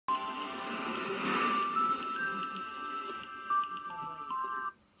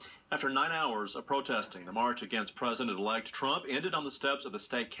After 9 hours of protesting, the march against President-elect Trump ended on the steps of the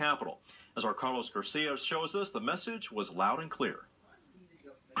state capitol. As our Carlos Garcia shows us, the message was loud and clear.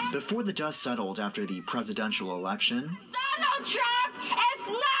 Before the dust settled after the presidential election, Donald Trump is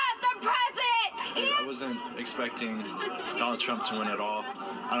not the president! I wasn't expecting Donald Trump to win at all.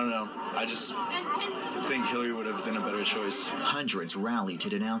 I don't know. I just think Hillary would have been a better choice. Hundreds rallied to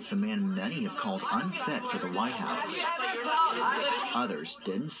denounce the man many have called unfit for the White House. Others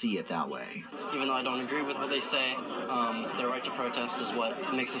didn't see it that way. Even though I don't agree with what they say, their right to protest is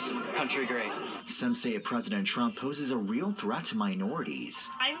what makes this country great. Some say President Trump poses a real threat to minorities.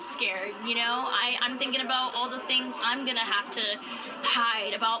 I'm scared, you know. I'm thinking about all the things I'm gonna have to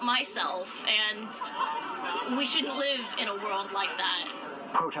hide about myself, and we shouldn't live in a world like that.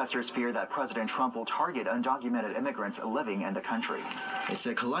 Protesters fear that President Trump will target undocumented immigrants living in the country. It's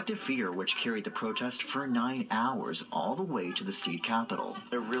a collective fear which carried the protest for 9 hours all the way to the state capitol.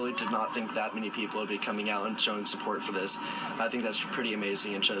 I really did not think that many people would be coming out and showing support for this. I think that's pretty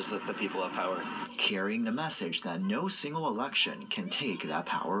amazing and shows that the people have power. Carrying the message that no single election can take that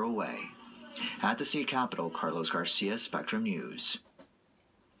power away. At the state capitol, Carlos Garcia, Spectrum News.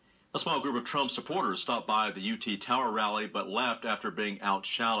 A small group of Trump supporters stopped by the UT Tower rally but left after being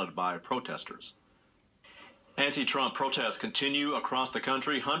out-shouted by protesters. Anti-Trump protests continue across the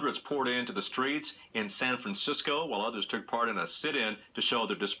country. Hundreds poured into the streets in San Francisco, while others took part in a sit-in to show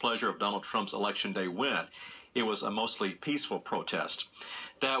their displeasure of Donald Trump's Election Day win. It was a mostly peaceful protest.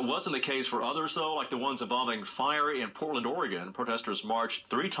 That wasn't the case for others, though, like the ones involving fire in Portland, Oregon. Protesters marched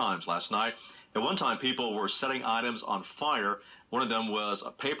 3 times last night. At one time, people were setting items on fire. One of them was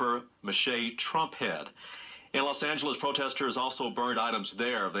a paper-mache Trump head. In Los Angeles, protesters also burned items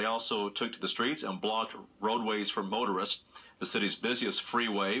there. They also took to the streets and blocked roadways for motorists. The city's busiest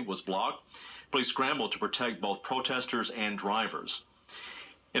freeway was blocked. Police scrambled to protect both protesters and drivers.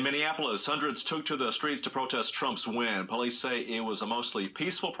 In Minneapolis, hundreds took to the streets to protest Trump's win. Police say it was a mostly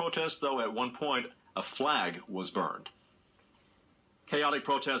peaceful protest, though at one point a flag was burned. Chaotic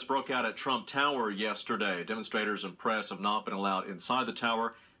protests broke out at Trump Tower yesterday. Demonstrators and press have not been allowed inside the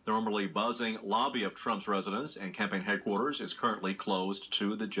tower. The normally buzzing lobby of Trump's residence and campaign headquarters is currently closed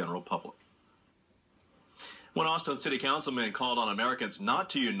to the general public. One Austin city councilman called on Americans not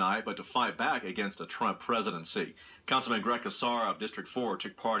to unite but to fight back against a Trump presidency. Councilman Greg Casar of District 4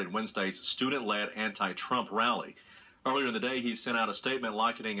 took part in Wednesday's student-led anti-Trump rally. Earlier in the day, he sent out a statement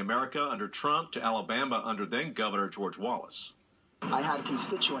likening America under Trump to Alabama under then-Governor George Wallace. I had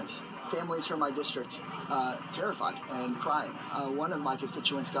constituents, families from my district, terrified and crying. One of my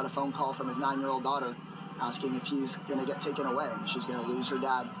constituents got a phone call from his 9-year-old daughter asking if he's going to get taken away. She's going to lose her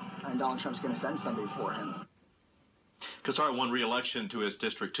dad, and Donald Trump's going to send somebody for him. Casar won re-election to his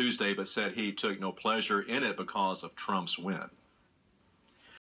district Tuesday, but said he took no pleasure in it because of Trump's win.